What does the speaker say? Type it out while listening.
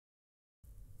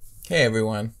Hey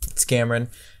everyone, it's Cameron.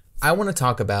 I want to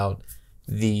talk about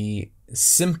the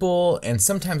simple and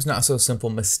sometimes not so simple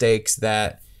mistakes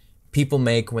that people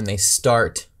make when they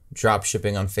start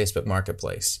dropshipping on Facebook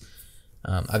Marketplace.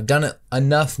 I've done it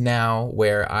enough now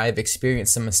where I've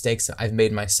experienced some mistakes that I've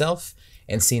made myself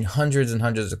and seen hundreds and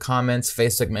hundreds of comments,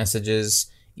 Facebook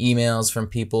messages, emails from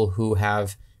people who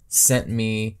have sent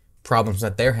me problems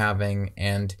that they're having,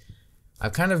 and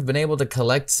I've kind of been able to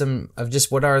collect some of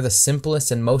just what are the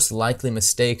simplest and most likely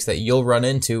mistakes that you'll run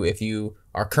into if you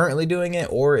are currently doing it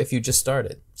or if you just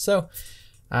started. So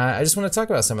I just want to talk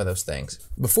about some of those things.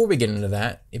 Before we get into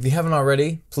that, if you haven't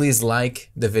already, please like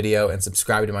the video and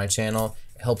subscribe to my channel.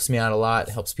 It helps me out a lot.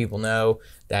 It helps people know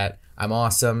that I'm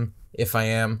awesome, if I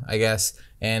am, I guess,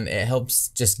 and it helps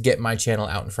just get my channel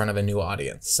out in front of a new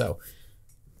audience. So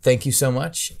thank you so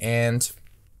much, and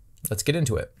let's get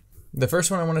into it. The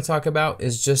first one I want to talk about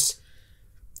is just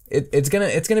it's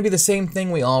gonna be the same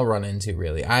thing we all run into,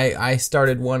 really. I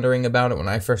started wondering about it when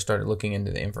I first started looking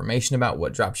into the information about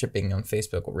what dropshipping on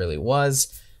Facebook really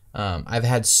was. I've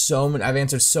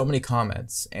answered so many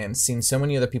comments and seen so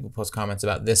many other people post comments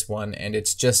about this one, and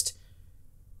it's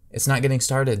not getting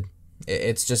started.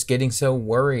 It's just getting so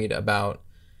worried about,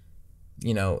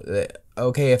 you know,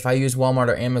 okay, if I use Walmart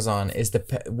or Amazon, is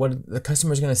the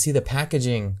customer's going to see the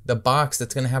packaging, the box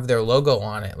that's going to have their logo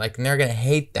on it, like, and they're going to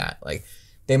hate that. Like,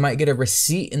 they might get a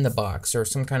receipt in the box or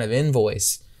some kind of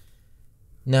invoice.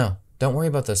 No, don't worry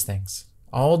about those things.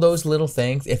 All those little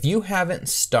things. If you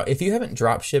haven't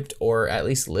drop shipped or at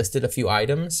least listed a few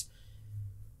items,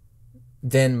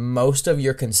 then most of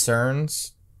your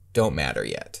concerns don't matter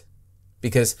yet,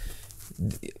 because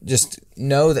just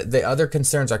know that the other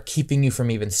concerns are keeping you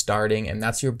from even starting, and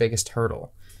that's your biggest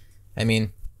hurdle. I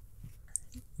mean,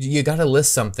 you got to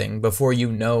list something before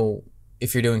you know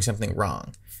if you're doing something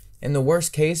wrong. In the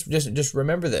worst case, just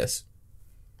remember this.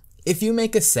 If you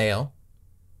make a sale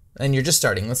and you're just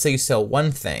starting, let's say you sell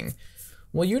one thing,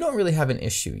 well, you don't really have an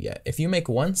issue yet. If you make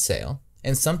one sale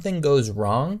and something goes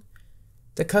wrong,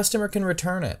 the customer can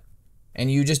return it. And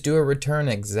you just do a return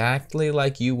exactly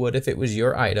like you would if it was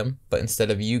your item, but instead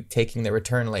of you taking the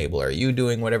return label or you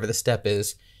doing whatever the step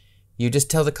is, you just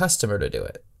tell the customer to do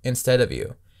it instead of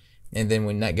you. And then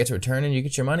when that gets returned and you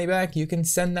get your money back, you can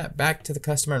send that back to the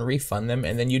customer and refund them,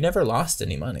 and then you never lost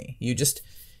any money. You just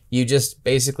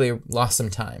basically lost some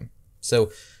time. So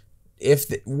if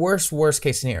the worst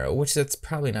case scenario, which that's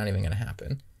probably not even going to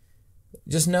happen,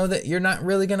 just know that you're not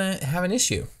really going to have an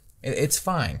issue. It's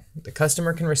fine. The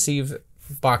customer can receive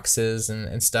boxes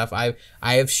and stuff. I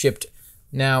have shipped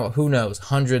now, who knows,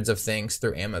 hundreds of things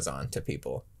through Amazon to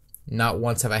people. Not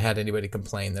once have I had anybody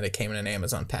complain that it came in an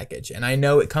Amazon package. And I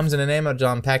know it comes in an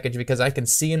Amazon package because I can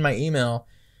see in my email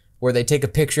where they take a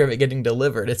picture of it getting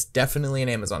delivered. It's definitely an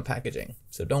Amazon packaging.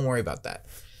 So don't worry about that.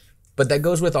 But that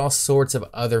goes with all sorts of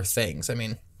other things. I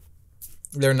mean,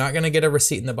 they're not going to get a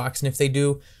receipt in the box. And if they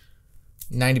do,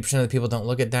 90% of the people don't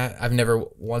look at that. I've never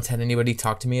once had anybody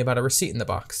talk to me about a receipt in the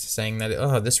box saying that,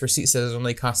 oh, this receipt says it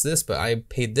only costs this, but I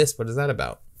paid this. What is that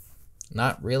about?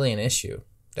 Not really an issue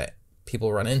that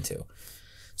people run into.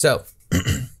 So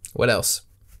what else?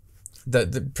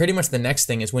 Pretty much the next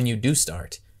thing is when you do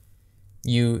start,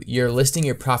 you're listing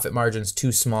your profit margins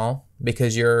too small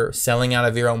because you're selling out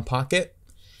of your own pocket,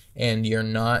 and you're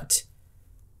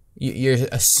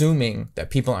assuming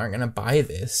that people aren't going to buy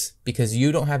this because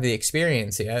you don't have the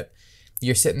experience yet.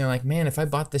 You're sitting there like, man, if I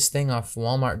bought this thing off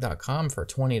Walmart.com for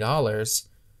 $20,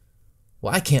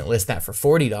 well, I can't list that for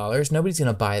 $40. Nobody's going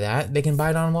to buy that. They can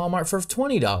buy it on Walmart for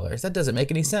 $20. That doesn't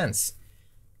make any sense.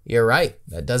 You're right.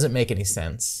 That doesn't make any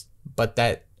sense. But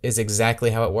that is exactly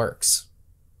how it works.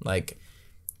 Like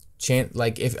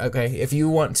if you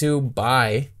want to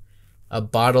buy a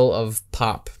bottle of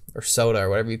pop or soda or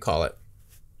whatever you call it,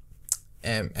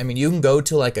 and I mean, you can go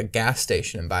to like a gas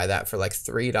station and buy that for like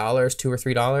 $3, $2 or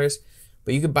 $3,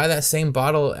 but you could buy that same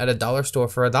bottle at a dollar store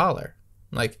for $1.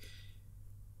 Like,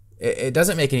 it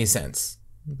doesn't make any sense.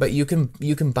 But you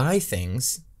can buy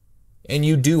things, and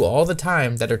you do all the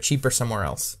time, that are cheaper somewhere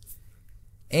else.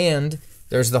 And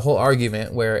there's the whole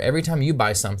argument where every time you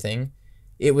buy something,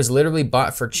 it was literally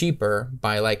bought for cheaper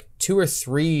by like 2 or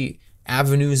 3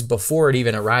 avenues before it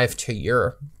even arrived to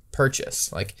your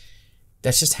purchase. Like,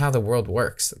 that's just how the world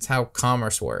works. That's how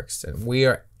commerce works. And we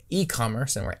are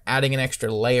e-commerce, and we're adding an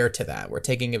extra layer to that. We're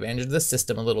taking advantage of the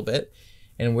system a little bit.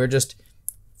 And we're just,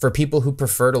 for people who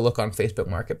prefer to look on Facebook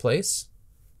Marketplace,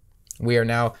 we are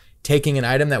now taking an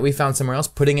item that we found somewhere else,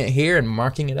 putting it here and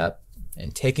marking it up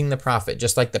and taking the profit,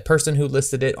 just like the person who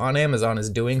listed it on Amazon is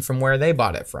doing from where they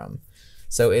bought it from.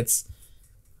 So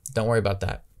don't worry about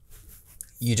that.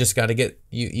 You just got to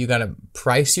you got to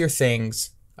price your things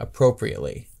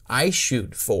appropriately. I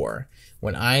shoot for,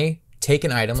 when I take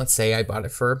an item, let's say I bought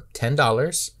it for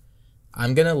 $10,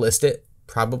 I'm going to list it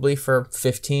probably for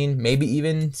 $15, maybe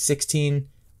even $16,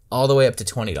 all the way up to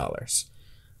 $20.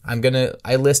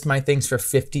 I list my things for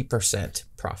 50%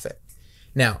 profit.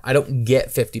 Now, I don't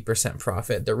get 50%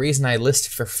 profit. The reason I list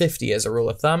for 50 as a rule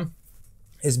of thumb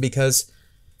is because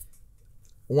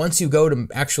once you go to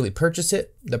actually purchase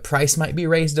it, the price might be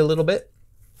raised a little bit,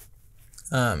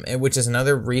 which is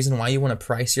another reason why you want to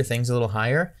price your things a little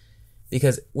higher.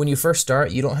 Because when you first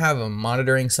start, you don't have a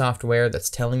monitoring software that's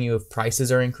telling you if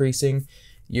prices are increasing.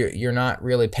 You're not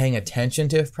really paying attention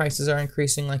to if prices are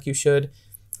increasing like you should,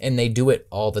 and they do it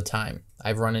all the time.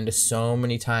 I've run into so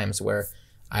many times where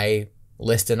I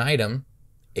list an item,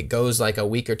 it goes like a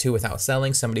week or two without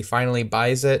selling, somebody finally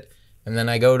buys it, and then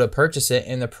I go to purchase it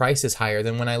and the price is higher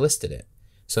than when I listed it.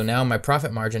 So now my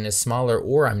profit margin is smaller,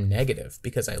 or I'm negative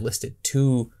because I listed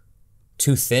too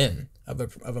thin of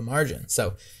a margin.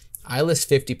 So I list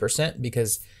 50%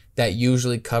 because that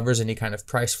usually covers any kind of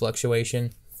price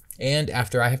fluctuation. And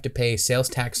after I have to pay sales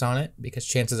tax on it, because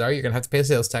chances are you're going to have to pay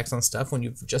sales tax on stuff when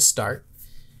you just start,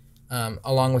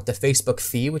 along with the Facebook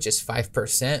fee, which is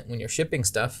 5% when you're shipping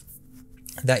stuff,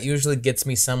 that usually gets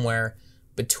me somewhere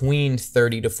between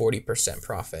 30 to 40%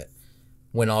 profit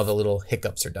when all the little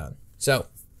hiccups are done. So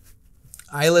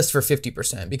I list for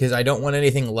 50% because I don't want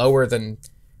anything lower than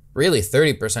really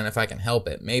 30% if I can help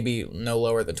it, maybe no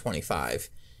lower than 25.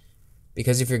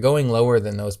 Because if you're going lower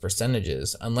than those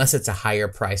percentages, unless it's a higher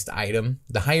priced item,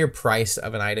 the higher price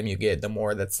of an item you get, the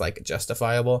more that's like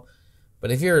justifiable.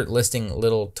 But if you're listing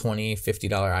little $20,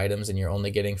 $50 items and you're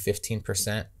only getting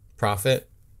 15% profit,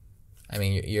 I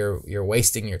mean, you're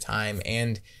wasting your time,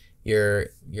 and you're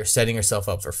setting yourself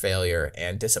up for failure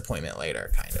and disappointment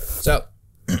later, kind of. So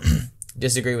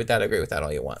disagree with that, agree with that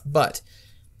all you want. But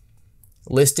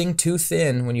listing too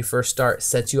thin when you first start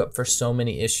sets you up for so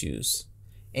many issues.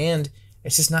 And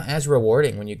it's just not as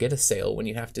rewarding when you get a sale, when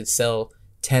you have to sell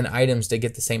 10 items to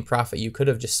get the same profit you could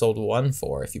have just sold one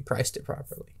for if you priced it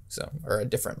properly. So, or a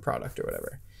different product or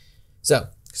whatever. So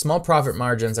small profit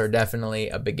margins are definitely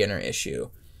a beginner issue.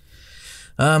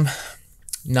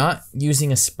 Not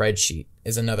using a spreadsheet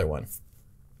is another one.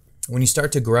 When you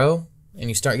start to grow and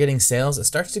you start getting sales, it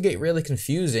starts to get really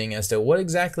confusing as to what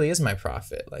exactly is my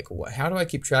profit. Like, how do I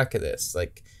keep track of this?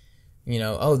 Like, you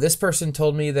know, oh, this person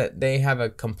told me that they have a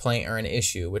complaint or an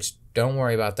issue, which don't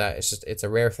worry about that. It's a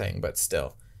rare thing, but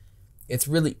still. It's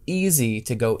really easy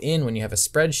to go in when you have a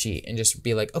spreadsheet and just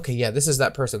be like, okay, yeah, this is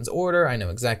that person's order. I know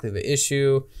exactly the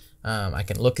issue. I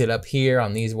can look it up here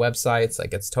on these websites.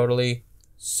 Like, it's totally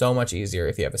so much easier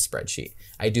if you have a spreadsheet.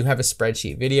 I do have a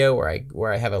spreadsheet video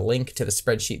where I have a link to the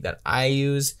spreadsheet that I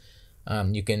use.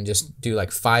 You can just do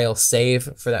like file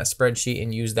save for that spreadsheet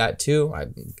and use that too.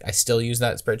 I still use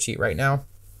that spreadsheet right now,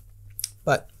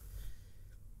 but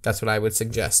that's what I would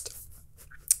suggest.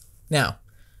 Now,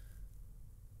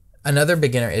 another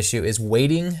beginner issue is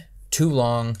waiting too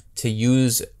long to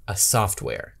use a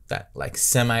software that like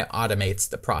semi-automates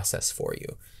the process for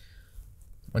you.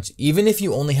 Even if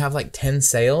you only have like 10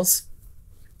 sales,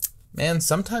 man,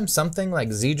 sometimes something like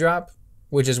ZDrop,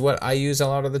 which is what I use a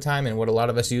lot of the time and what a lot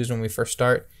of us use when we first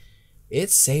start, it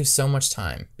saves so much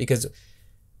time because,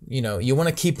 you know, you want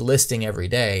to keep listing every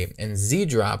day, and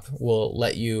ZDrop will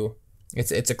let you,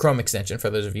 it's a Chrome extension for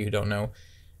those of you who don't know.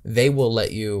 They will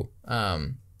let you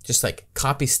just like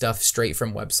copy stuff straight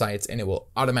from websites, and it will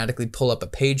automatically pull up a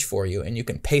page for you, and you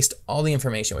can paste all the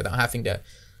information without having to,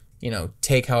 you know,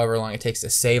 take however long it takes to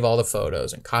save all the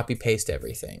photos and copy paste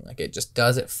everything. Like, it just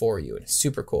does it for you, and it's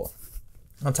super cool.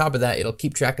 On top of that, it'll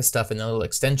keep track of stuff in the little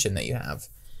extension that you have.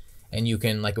 And you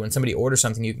can, like, when somebody orders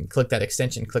something, you can click that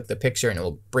extension, click the picture, and it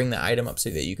will bring the item up so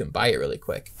that you can buy it really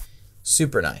quick.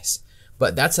 Super nice.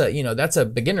 But that's a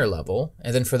beginner level.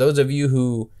 And then for those of you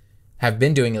who have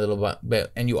been doing a little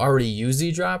bit and you already use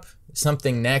ZDrop,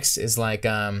 something next is like,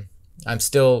 I'm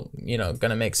still, you know,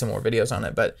 gonna make some more videos on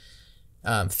it, but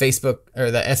Facebook,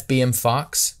 or the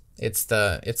FBMFOX,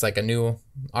 it's like a new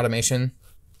automation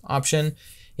option.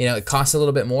 You know, it costs a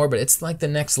little bit more, but it's like the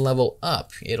next level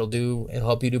up. It'll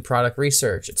help you do product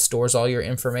research. It stores all your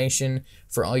information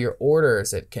for all your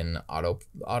orders. It can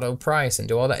auto price and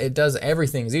do all that. It does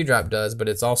everything ZDrop does, but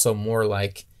it's also more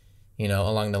like, you know,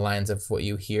 along the lines of what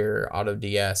you hear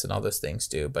AutoDS and all those things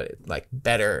do, but like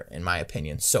better in my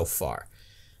opinion so far.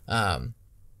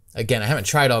 Again, I haven't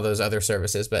tried all those other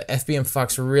services, but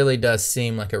FBMFOX really does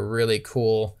seem like a really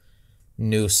cool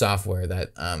new software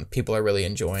that people are really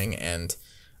enjoying, and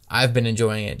I've been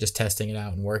enjoying it, just testing it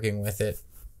out and working with it.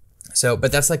 So,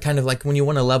 but that's like kind of like when you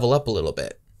want to level up a little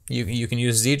bit. You can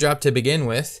use ZDrop to begin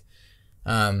with,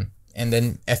 and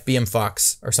then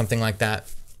FBMFOX or something like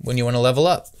that when you want to level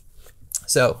up.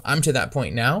 So I'm to that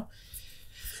point now.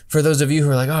 For those of you who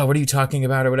are like, oh, what are you talking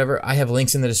about or whatever, I have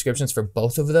links in the descriptions for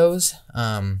both of those.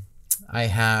 I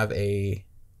have a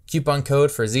coupon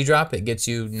code for Z-Drop. It gets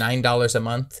you $9 a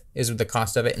month is the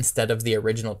cost of it instead of the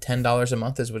original $10 a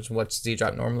month is what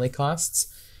Z-Drop normally costs.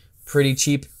 Pretty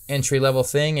cheap entry-level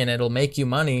thing, and it'll make you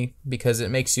money because it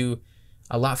makes you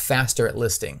a lot faster at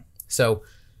listing. So,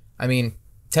 I mean,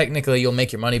 technically you'll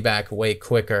make your money back way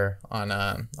quicker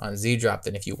on Z-Drop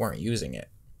than if you weren't using it,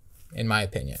 in my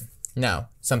opinion. Now,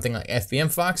 something like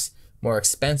FBMFOX, more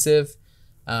expensive,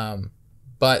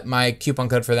 but my coupon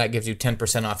code for that gives you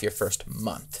 10% off your first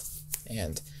month.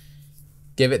 And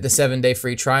give it the 7-day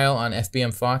free trial on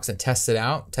FBMFOX and test it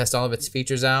out. Test all of its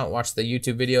features out. Watch the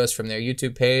YouTube videos from their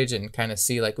YouTube page and kind of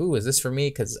see like, ooh, is this for me?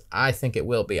 Because I think it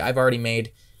will be. I've already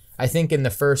made, I think in the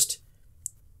first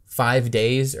 5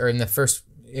 days, or in the first,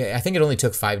 I think it only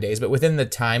took 5 days, but within the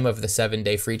time of the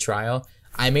 7-day free trial,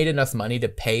 I made enough money to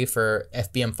pay for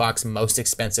FBMFOX's most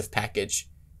expensive package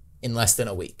in less than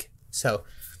a week. So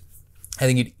I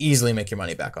think you'd easily make your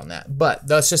money back on that. But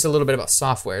that's just a little bit about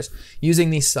softwares. Using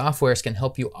these softwares can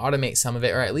help you automate some of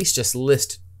it, or at least just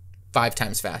list 5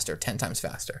 times faster, 10 times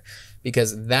faster,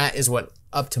 because that is what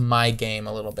upped my game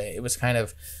a little bit. It was kind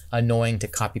of annoying to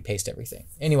copy paste everything.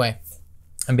 Anyway,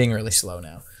 I'm being really slow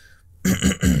now.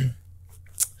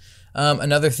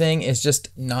 Another thing is just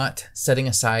not setting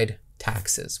aside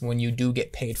taxes when you do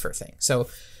get paid for things. So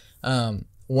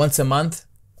once a month,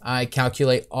 I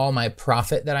calculate all my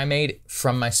profit that I made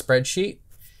from my spreadsheet,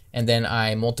 and then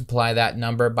I multiply that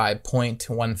number by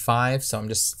 0.15. So I'm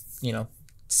just,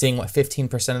 seeing what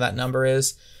 15% of that number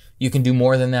is. You can do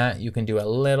more than that. You can do a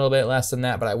little bit less than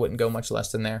that, but I wouldn't go much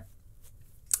less than there.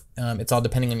 It's all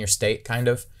depending on your state, kind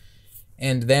of.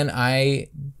 And then I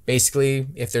basically,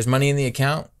 if there's money in the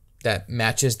account that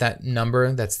matches that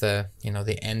number, that's the,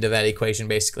 the end of that equation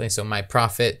basically. So my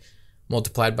profit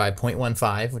multiplied by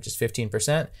 0.15, which is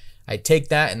 15%. I take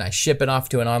that and I ship it off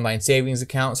to an online savings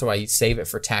account, so I save it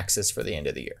for taxes for the end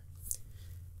of the year.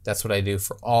 That's what I do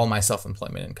for all my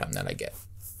self-employment income that I get.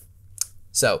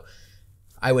 So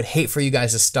I would hate for you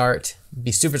guys to start,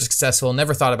 be super successful,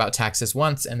 never thought about taxes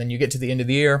once, and then you get to the end of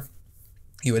the year,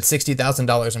 you had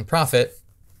 $60,000 in profit,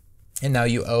 and now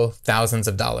you owe thousands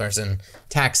of dollars in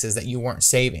taxes that you weren't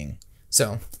saving.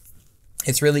 So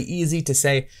it's really easy to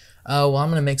say, oh, well, I'm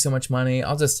going to make so much money.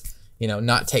 I'll just,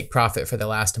 not take profit for the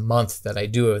last month that I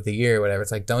do of the year or whatever.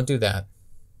 It's like, don't do that.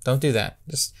 Don't do that.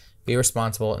 Just be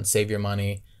responsible and save your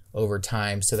money over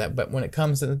time so that, but when it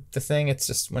comes to the thing, it's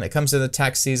just, when it comes to the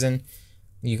tax season,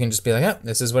 you can just be like,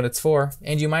 this is what it's for.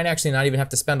 And you might actually not even have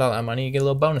to spend all that money. You get a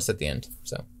little bonus at the end.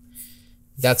 So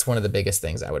that's one of the biggest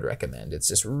things I would recommend. It's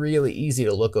just really easy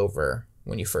to look over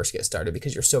when you first get started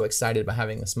because you're so excited about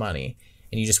having this money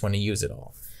and you just want to use it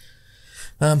all.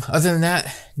 Other than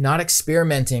that, not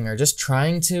experimenting or just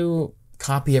trying to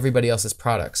copy everybody else's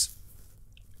products.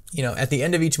 At the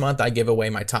end of each month, I give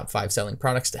away my top 5 selling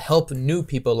products to help new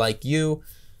people like you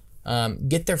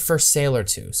get their first sale or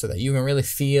two so that you can really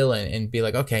feel and be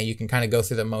like, okay, you can kind of go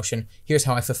through the motion. Here's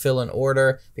how I fulfill an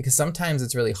order, because sometimes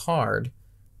it's really hard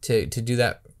to do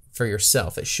that for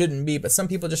yourself. It shouldn't be, but some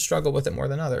people just struggle with it more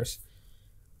than others.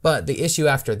 But the issue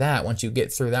after that, once you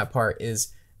get through that part,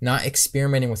 is not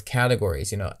experimenting with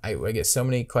categories. I get so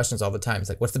many questions all the time. It's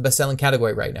like, what's the best-selling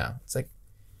category right now? It's like,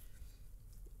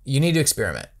 you need to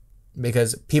experiment,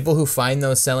 because people who find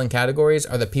those selling categories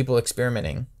are the people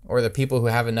experimenting, or the people who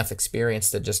have enough experience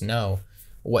to just know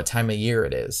what time of year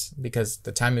it is, because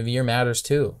the time of year matters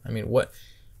too. I mean,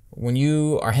 when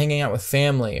you are hanging out with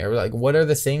family, or like, what are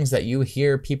the things that you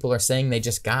hear people are saying they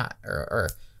just got, or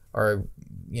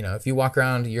if you walk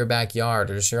around your backyard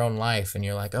or just your own life and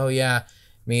you're like, oh yeah,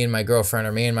 me and my girlfriend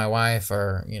or me and my wife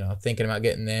are, thinking about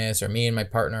getting this, or me and my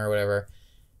partner or whatever,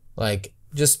 like,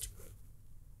 just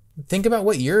think about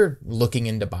what you're looking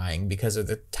into buying because of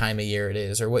the time of year it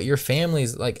is, or what your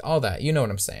family's like, all that, you know what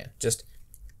I'm saying? Just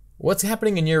what's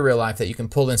happening in your real life that you can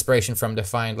pull inspiration from to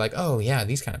find like, oh yeah,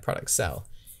 these kind of products sell.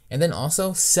 And then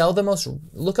also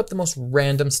look up the most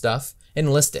random stuff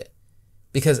and list it.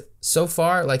 Because so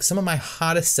far, like, some of my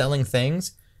hottest selling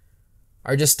things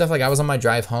are just stuff like, I was on my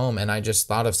drive home and I just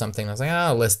thought of something. I was like, oh,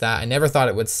 I'll list that. I never thought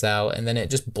it would sell. And then it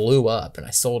just blew up and I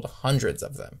sold hundreds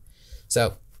of them.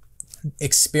 So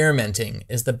experimenting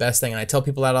is the best thing. And I tell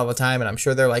people that all the time, and I'm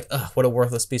sure they're like, oh, what a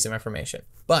worthless piece of information.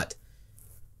 But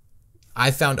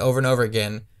I found over and over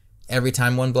again, every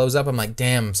time one blows up, I'm like,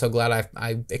 damn, I'm so glad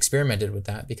I experimented with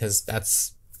that, because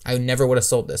I never would have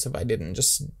sold this if I didn't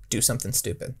just do something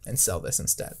stupid and sell this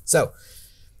instead. So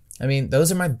I mean,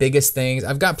 those are my biggest things.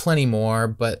 I've got plenty more,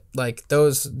 but like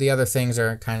the other things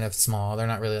are kind of small. They're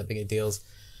not really that big of deals.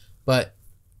 But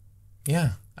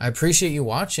yeah, I appreciate you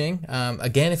watching.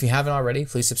 Again, if you haven't already,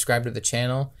 please subscribe to the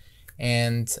channel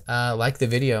and like the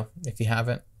video if you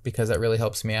haven't, because that really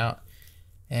helps me out.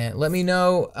 And let me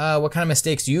know what kind of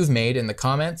mistakes you've made in the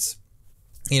comments,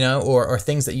 you know, or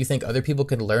things that you think other people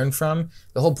could learn from.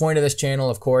 The whole point of this channel,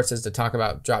 of course, is to talk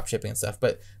about dropshipping and stuff,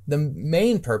 but the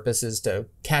main purpose is to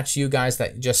catch you guys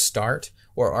that just start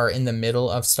or are in the middle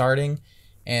of starting,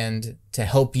 and to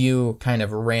help you kind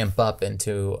of ramp up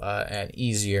into an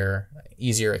easier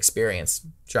experience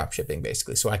dropshipping,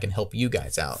 basically, so I can help you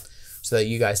guys out, so that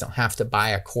you guys don't have to buy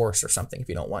a course or something if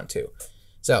you don't want to.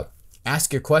 So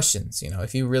ask your questions. You know,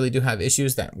 if you really do have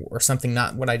issues that or something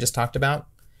not what I just talked about,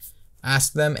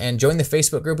 ask them, and join the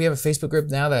Facebook group. We have a Facebook group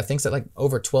now that I think's at like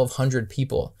over 1,200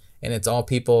 people, and it's all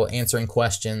people answering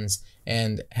questions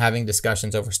and having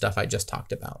discussions over stuff I just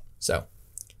talked about. So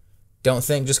don't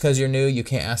think just because you're new you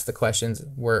can't ask the questions.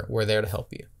 We're there to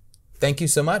help you. Thank you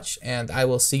so much, and I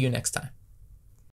will see you next time.